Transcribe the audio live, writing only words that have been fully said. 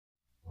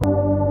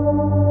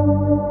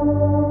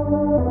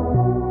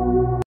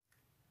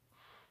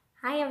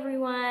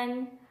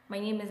My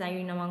name is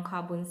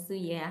Irene so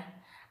yeah.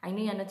 I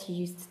know you're not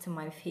used to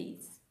my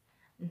face.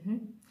 hmm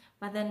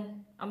But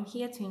then I'm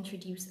here to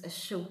introduce a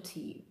show to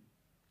you.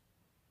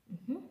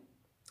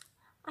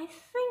 I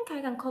think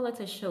I can call it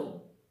a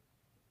show.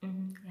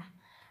 Yeah,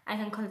 I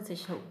can call it a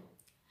show.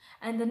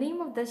 And the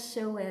name of this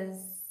show is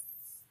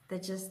The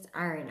Just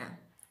Arena.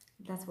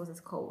 That's what it's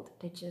called,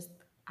 The Just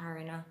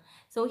Arena.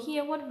 So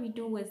here what we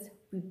do is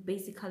we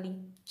basically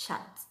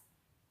chat.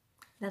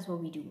 That's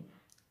what we do.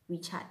 We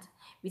chat.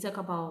 We talk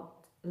about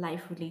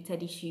life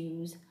related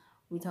issues.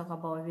 We talk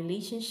about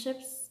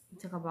relationships. We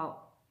talk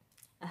about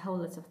a whole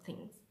lot of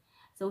things.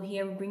 So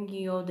here we bring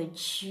you all the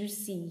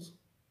juicy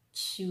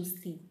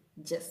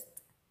gist.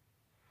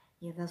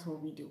 Yeah, that's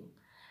what we do.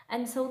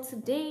 And so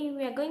today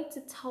we are going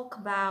to talk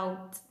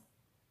about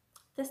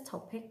this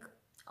topic,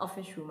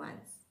 office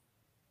romance.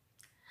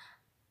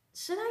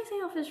 Should I say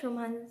office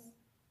romance?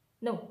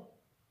 No,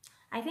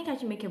 I think I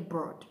should make it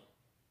broad.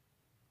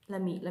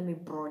 Let me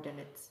broaden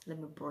it. Let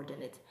me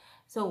broaden it.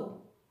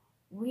 So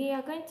we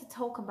are going to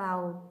talk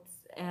about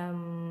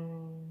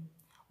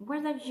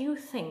whether you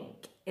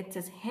think it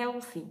is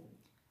healthy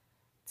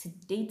to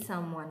date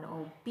someone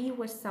or be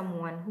with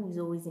someone who is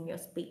always in your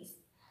space.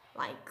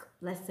 Like,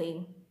 let's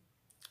say,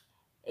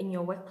 in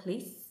your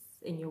workplace,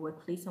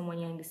 someone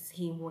you're in the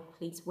same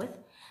workplace with,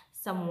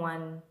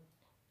 someone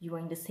you are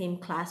in the same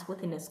class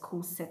with in a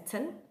school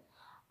setting,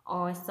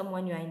 or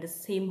someone you are in the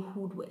same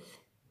hood with.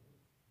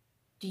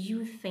 Do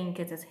you think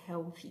it is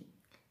healthy?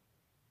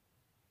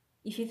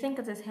 If you think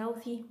it is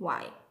healthy,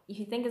 why? If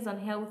you think it's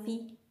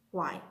unhealthy,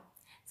 why?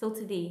 So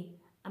today,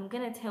 I'm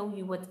going to tell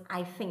you what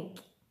I think.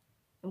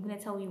 I'm going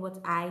to tell you what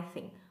I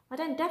think. But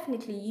then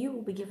definitely you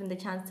will be given the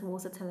chance to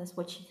also tell us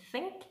what you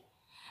think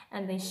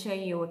and then share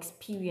your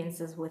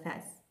experiences with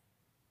us.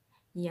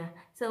 Yeah,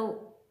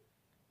 so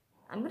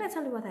I'm going to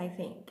tell you what I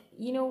think.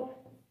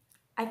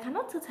 I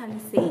cannot totally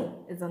say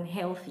it's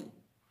unhealthy.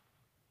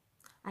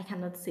 I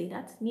cannot say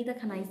that. Neither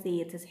can I say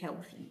it is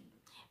healthy.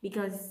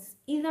 Because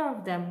either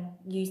of them,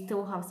 you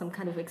still have some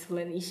kind of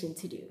explanation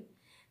to do.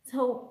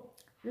 So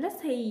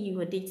let's say you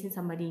were dating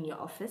somebody in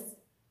your office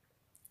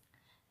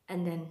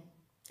and then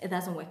it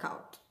doesn't work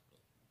out.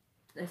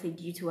 Let's say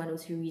due to one or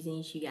two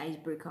reasons you guys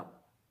break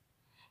up.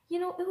 It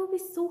will be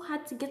so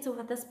hard to get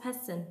over this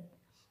person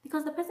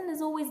because the person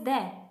is always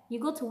there. You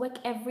go to work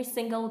every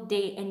single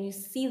day and you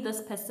see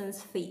this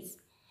person's face.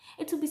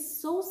 It will be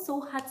so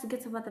hard to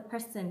get over the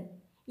person.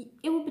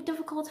 It will be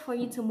difficult for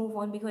you to move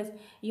on because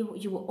you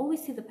will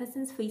always see the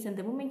person's face, and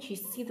the moment you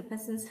see the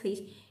person's face,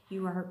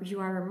 you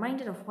are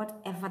reminded of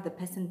whatever the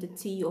person did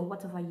to you or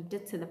whatever you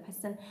did to the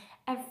person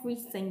every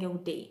single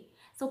day.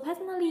 So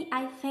personally,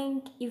 I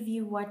think if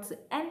you were to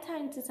enter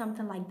into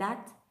something like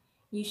that,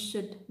 you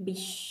should be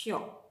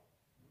sure.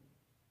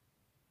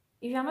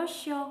 If you're not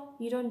sure,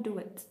 you don't do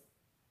it.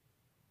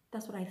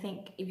 That's what I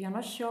think. If you're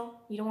not sure,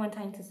 you don't enter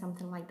into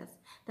something like this.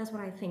 That's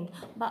what I think.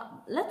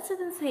 But let's sit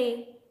and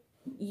say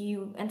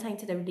you enter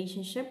into the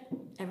relationship,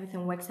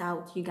 everything works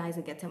out, you guys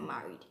are getting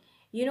married.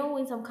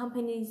 In some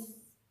companies,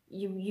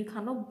 you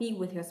cannot be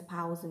with your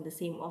spouse in the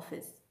same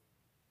office.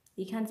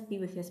 You can't be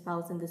with your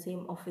spouse in the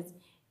same office.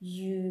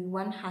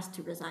 One has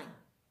to resign.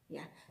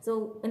 Yeah.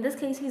 So in this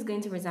case, who's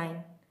going to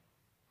resign?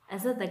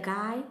 Is it the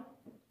guy?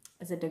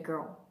 Is it the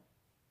girl?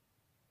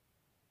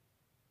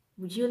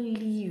 Would you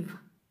leave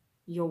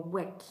your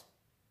work,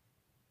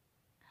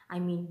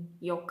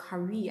 your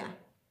career,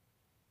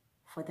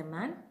 for the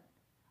man?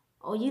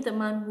 Or you, the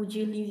man, would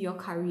you leave your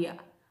career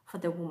for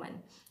the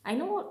woman? I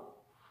know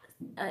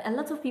a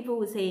lot of people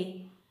would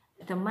say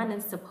the man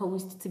is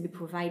supposed to be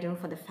providing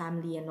for the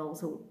family and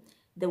also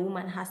the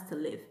woman has to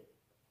live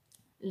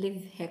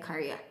her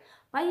career.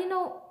 But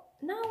now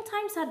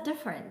times are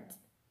different.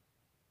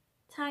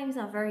 Times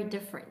are very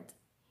different.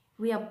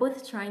 We are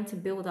both trying to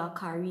build our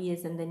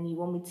careers and then you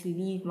want me to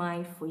leave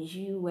mine for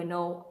you and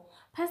all.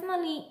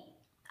 Personally,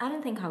 I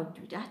don't think I'll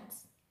do that.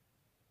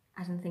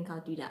 I don't think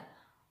I'll do that.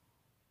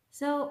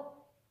 So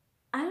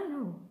I don't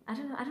know. I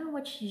don't know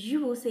what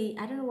you will say.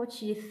 I don't know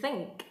what you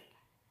think.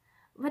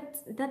 But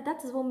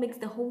that is what makes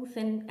the whole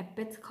thing a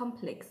bit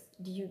complex.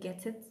 Do you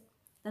get it?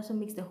 That's what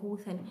makes the whole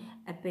thing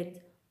a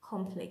bit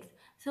complex.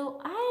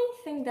 So I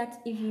think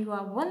that if you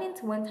are willing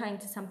to enter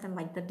into something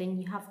like that, then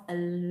you have a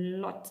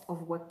lot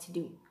of work to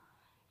do.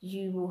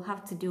 You will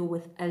have to deal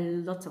with a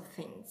lot of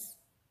things.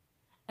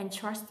 And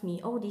trust me,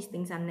 all these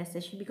things are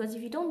necessary because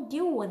if you don't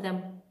deal with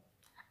them,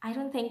 I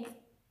don't think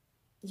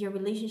your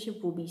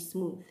relationship will be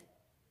smooth.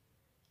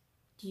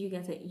 Do you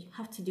get it? You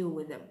have to deal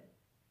with them.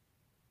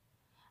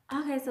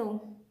 Okay,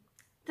 so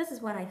this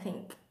is what I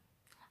think.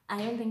 I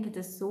don't think it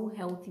is so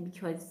healthy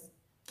because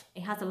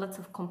it has a lot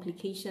of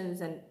complications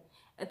and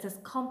it is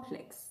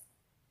complex.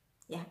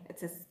 Yeah,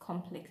 it is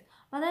complex.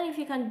 But then if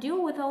you can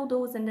deal with all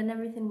those and then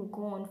everything will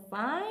go on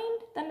fine,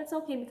 then it's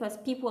okay because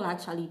people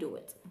actually do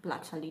it. People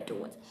actually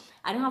do it.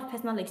 I don't have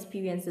personal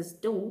experiences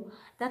though.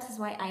 That is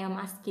why I am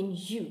asking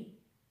you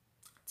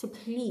to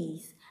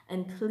please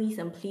and please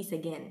and please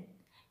again,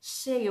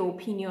 share your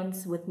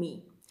opinions with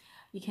me.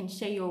 You can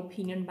share your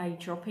opinion by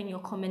dropping your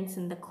comments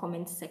in the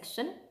comment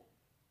section.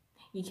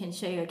 You can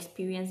share your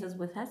experiences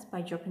with us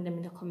by dropping them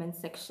in the comment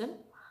section.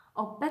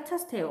 Or better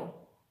still,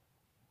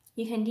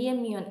 you can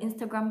DM me on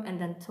Instagram and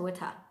then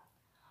Twitter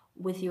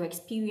with your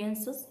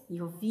experiences,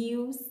 your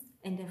views,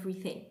 and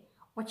everything.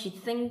 What you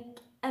think,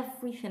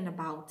 everything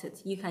about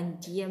it. You can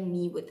DM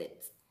me with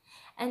it.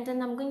 And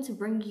then I'm going to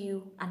bring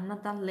you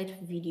another lit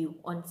video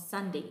on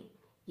Sunday.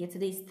 Yeah,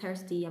 today is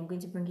Thursday. I'm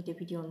going to bring you the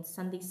video on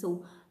Sunday.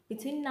 So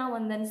between now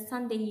and then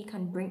Sunday, you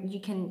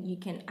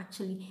can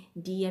actually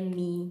DM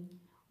me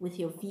with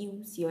your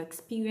views, your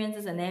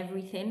experiences, and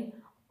everything.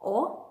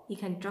 Or you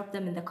can drop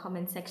them in the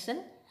comment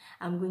section.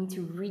 I'm going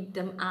to read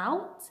them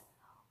out,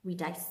 we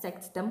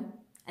dissect them,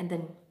 and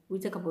then we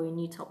talk about a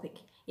new topic.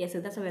 Yeah, so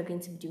that's what we're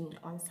going to be doing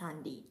on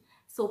Sunday.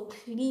 So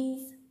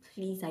please,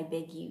 I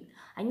beg you.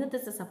 I know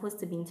this is supposed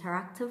to be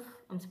interactive.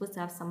 I'm supposed to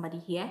have somebody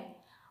here,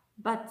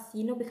 but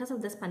because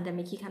of this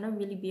pandemic, you cannot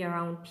really be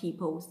around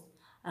people.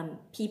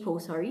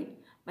 Sorry.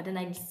 But then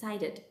I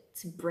decided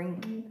to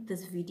bring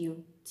this video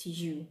to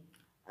you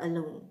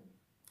alone.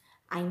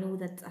 I know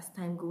that as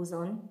time goes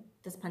on,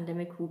 this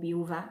pandemic will be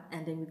over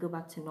and then we go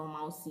back to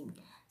normalcy.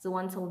 So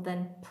until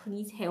then,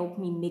 please help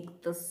me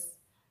make this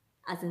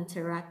as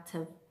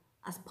interactive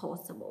as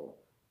possible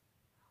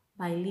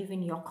by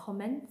leaving your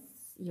comments,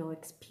 your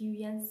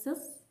experiences,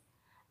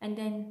 and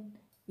then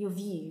your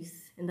views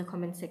in the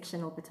comment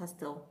section, or better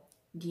still,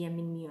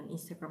 DMing me on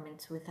Instagram and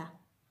Twitter,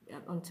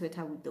 on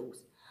Twitter with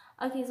those.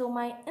 Okay, so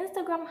my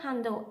Instagram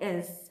handle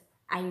is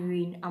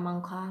Irene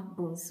Amankwa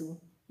Bonsu.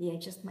 Yeah,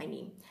 just my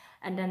name.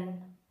 And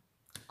then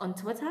on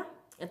Twitter,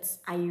 it's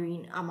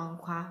Irene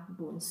Amankwa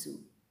Bonsu.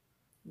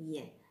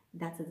 Yeah,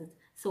 that is it.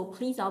 So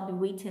please, I'll be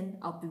waiting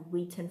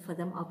for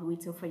them. I'll be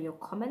waiting for your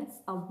comments.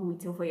 I'll be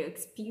waiting for your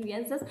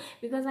experiences,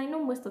 because I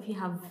know most of you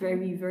have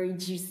very, very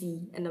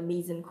juicy and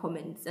amazing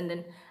comments, and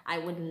then I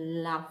would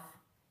love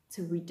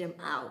to read them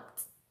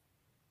out.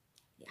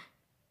 Yeah.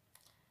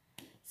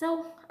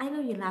 So I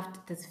know you loved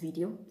this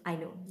video. I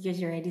know because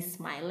you're already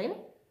smiling.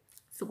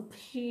 So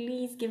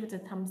please give it a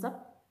thumbs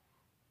up.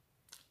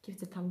 Give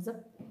it a thumbs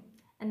up.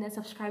 And then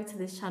subscribe to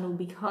this channel,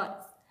 because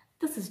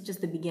this is just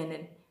the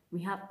beginning.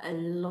 We have a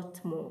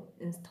lot more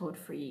in store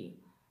for you.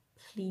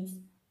 Please,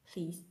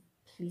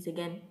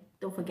 again,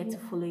 don't forget to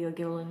follow your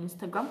girl on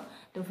Instagram.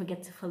 Don't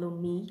forget to follow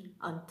me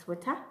on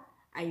Twitter,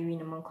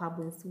 Irene Amankwa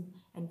Bonsu.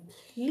 And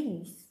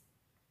please,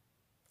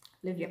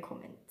 leave your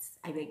comments.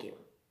 I beg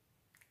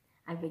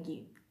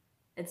you.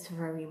 It's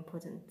very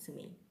important to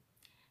me.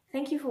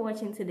 Thank you for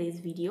watching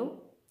today's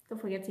video. Don't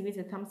forget to give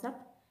it a thumbs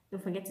up.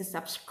 Don't forget to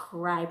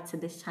subscribe to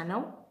this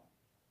channel.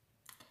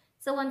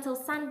 So until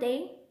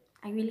Sunday,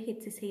 I really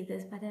hate to say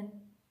this, but then